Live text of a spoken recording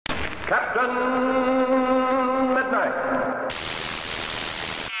Captain Midnight.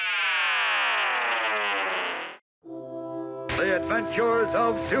 The Adventures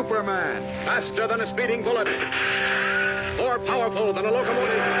of Superman. Faster than a speeding bullet. More powerful than a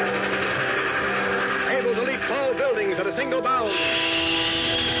locomotive. Able to leap tall buildings at a single bound.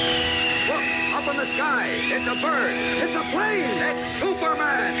 Look, up in the sky. It's a bird. It's a plane. It's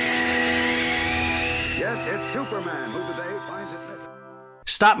Superman. Yes, it's Superman who today finds it missing.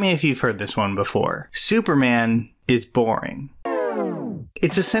 Stop me if you've heard this one before. Superman is boring.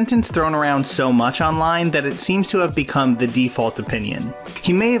 It's a sentence thrown around so much online that it seems to have become the default opinion.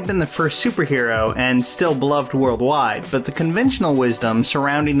 He may have been the first superhero and still beloved worldwide, but the conventional wisdom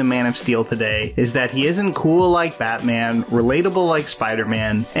surrounding the Man of Steel today is that he isn't cool like Batman, relatable like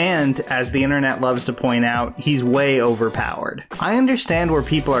Spider-Man, and, as the internet loves to point out, he's way overpowered. I understand where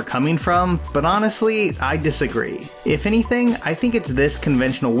people are coming from, but honestly, I disagree. If anything, I think it's this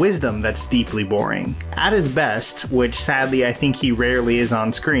conventional wisdom that's deeply boring. At his best, which sadly I think he rarely is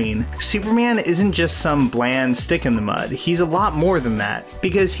on screen, Superman isn't just some bland stick in the mud. He's a lot more than that,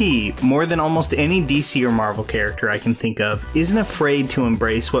 because he, more than almost any DC or Marvel character I can think of, isn't afraid to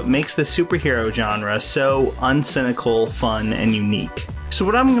embrace what makes the superhero genre so uncynical, fun, and unique. So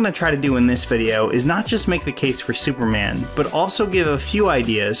what I'm going to try to do in this video is not just make the case for Superman, but also give a few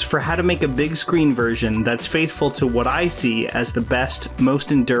ideas for how to make a big screen version that's faithful to what I see as the best,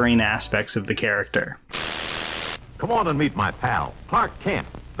 most enduring aspects of the character. Come on and meet my pal, Clark Kent,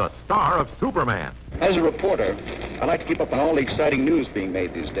 the star of Superman. As a reporter, I like to keep up on all the exciting news being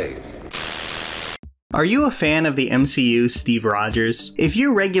made these days. Are you a fan of the MCU's Steve Rogers? If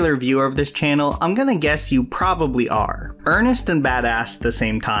you're a regular viewer of this channel, I'm gonna guess you probably are. Earnest and badass at the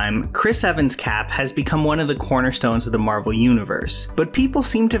same time, Chris Evans' Cap has become one of the cornerstones of the Marvel Universe. But people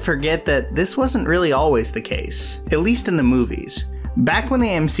seem to forget that this wasn't really always the case, at least in the movies. Back when the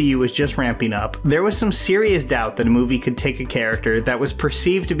MCU was just ramping up, there was some serious doubt that a movie could take a character that was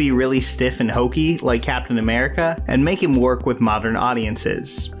perceived to be really stiff and hokey, like Captain America, and make him work with modern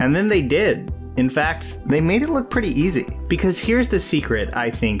audiences. And then they did. In fact, they made it look pretty easy. Because here's the secret,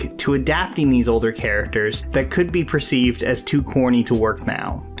 I think, to adapting these older characters that could be perceived as too corny to work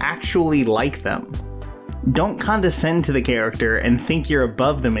now. Actually like them. Don't condescend to the character and think you're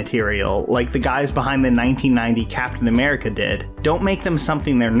above the material, like the guys behind the 1990 Captain America did. Don't make them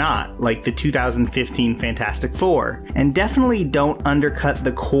something they're not, like the 2015 Fantastic Four. And definitely don't undercut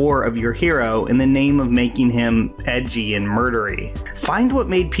the core of your hero in the name of making him edgy and murdery. Find what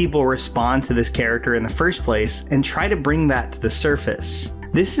made people respond to this character in the first place, and try to bring that to the surface.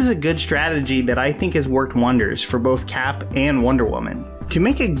 This is a good strategy that I think has worked wonders for both Cap and Wonder Woman. To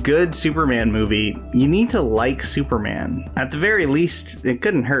make a good Superman movie, you need to like Superman. At the very least, it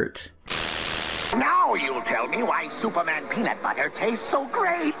couldn't hurt. Now you'll tell me why Superman peanut butter tastes so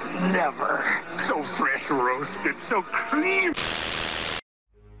great. Never. So fresh roasted, so creamy.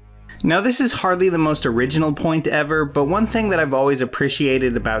 Now this is hardly the most original point ever, but one thing that I've always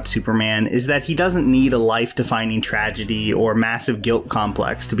appreciated about Superman is that he doesn't need a life-defining tragedy or massive guilt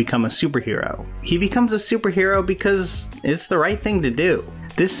complex to become a superhero. He becomes a superhero because it's the right thing to do.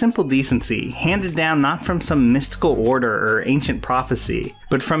 This simple decency, handed down not from some mystical order or ancient prophecy,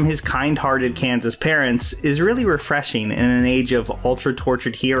 but from his kind-hearted Kansas parents, is really refreshing in an age of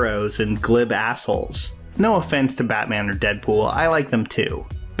ultra-tortured heroes and glib assholes. No offense to Batman or Deadpool, I like them too.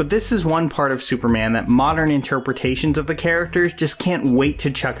 But this is one part of Superman that modern interpretations of the characters just can't wait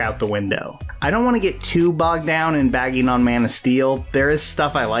to chuck out the window. I don't want to get too bogged down in bagging on Man of Steel. There is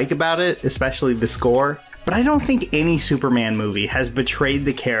stuff I like about it, especially the score, but I don't think any Superman movie has betrayed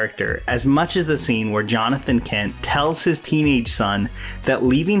the character as much as the scene where Jonathan Kent tells his teenage son that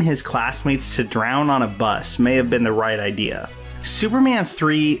leaving his classmates to drown on a bus may have been the right idea. Superman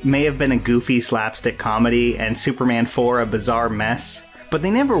 3 may have been a goofy slapstick comedy and Superman 4 a bizarre mess, but they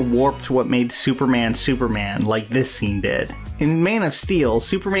never warped what made Superman Superman like this scene did. In Man of Steel,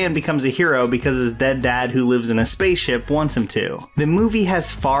 Superman becomes a hero because his dead dad who lives in a spaceship wants him to. The movie has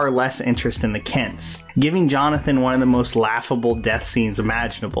far less interest in the Kents, giving Jonathan one of the most laughable death scenes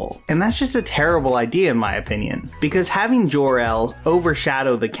imaginable. And that's just a terrible idea in my opinion, because having Jor-El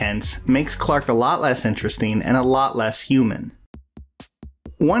overshadow the Kents makes Clark a lot less interesting and a lot less human.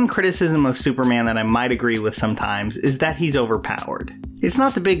 One criticism of Superman that I might agree with sometimes is that he's overpowered. It's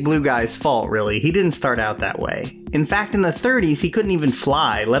not the big blue guy's fault really, he didn't start out that way. In fact, in the 30s, he couldn't even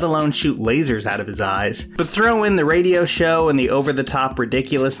fly, let alone shoot lasers out of his eyes. But throw in the radio show and the over-the-top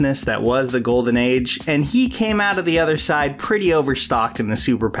ridiculousness that was the Golden Age, and he came out of the other side pretty overstocked in the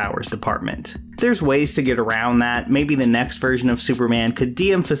superpowers department. There's ways to get around that. Maybe the next version of Superman could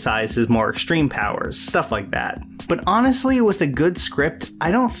de-emphasize his more extreme powers, stuff like that. But honestly, with a good script,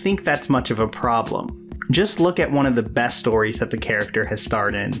 I don't think that's much of a problem. Just look at one of the best stories that the character has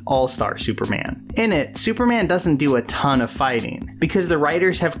starred in, All-Star Superman. In it, Superman doesn't do a ton of fighting, because the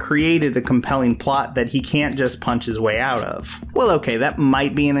writers have created a compelling plot that he can't just punch his way out of. Well, okay, that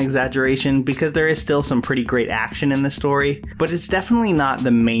might be an exaggeration, because there is still some pretty great action in the story, but it's definitely not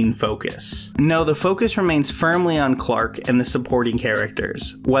the main focus. No, the focus remains firmly on Clark and the supporting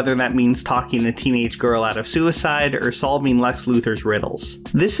characters, whether that means talking a teenage girl out of suicide or solving Lex Luthor's riddles.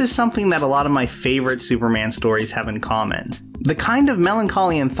 This is something that a lot of my favorite Superman stories have in common. The kind of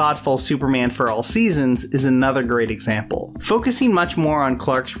melancholy and thoughtful Superman for all seasons is another great example, focusing much more on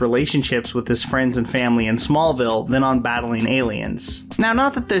Clark's relationships with his friends and family in Smallville than on battling aliens. Now,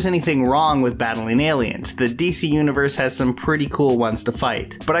 not that there's anything wrong with battling aliens, the DC universe has some pretty cool ones to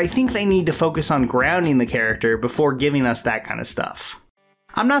fight, but I think they need to focus on grounding the character before giving us that kind of stuff.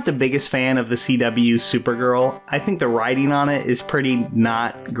 I'm not the biggest fan of the CW's Supergirl. I think the writing on it is pretty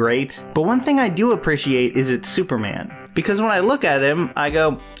not great. But one thing I do appreciate is it's Superman. Because when I look at him, I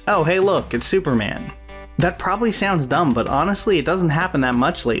go, oh hey look, it's Superman. That probably sounds dumb, but honestly it doesn't happen that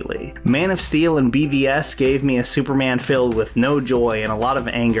much lately. Man of Steel and BVS gave me a Superman filled with no joy and a lot of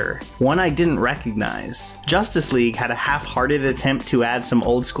anger, one I didn't recognize. Justice League had a half-hearted attempt to add some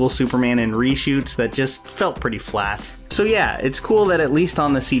old school Superman in reshoots that just felt pretty flat. So yeah, it's cool that at least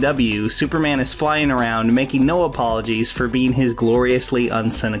on the CW, Superman is flying around making no apologies for being his gloriously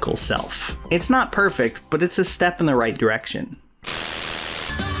uncynical self. It's not perfect, but it's a step in the right direction.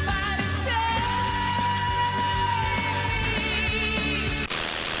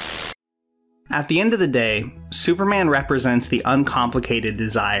 At the end of the day, Superman represents the uncomplicated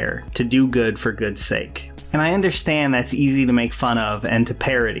desire to do good for good's sake. And I understand that's easy to make fun of and to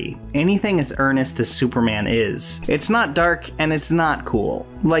parody. Anything as earnest as Superman is. It's not dark and it's not cool.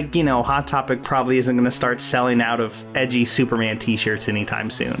 Like, you know, Hot Topic probably isn't going to start selling out of edgy Superman t-shirts anytime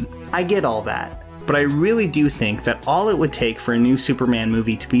soon. I get all that. But I really do think that all it would take for a new Superman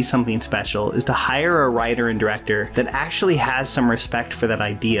movie to be something special is to hire a writer and director that actually has some respect for that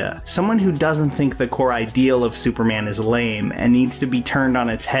idea. Someone who doesn't think the core ideal of Superman is lame and needs to be turned on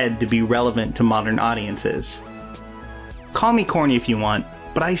its head to be relevant to modern audiences. Call me corny if you want,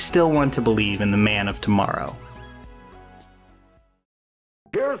 but I still want to believe in the man of tomorrow.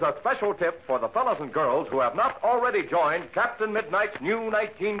 Here's a special tip for the fellas and girls who have not already joined Captain Midnight's new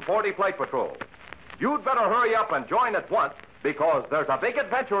 1940 Flight Patrol. You'd better hurry up and join at once, because there's a big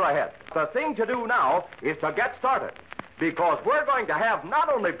adventure ahead. The thing to do now is to get started, because we're going to have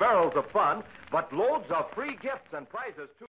not only barrels of fun, but loads of free gifts and prizes too.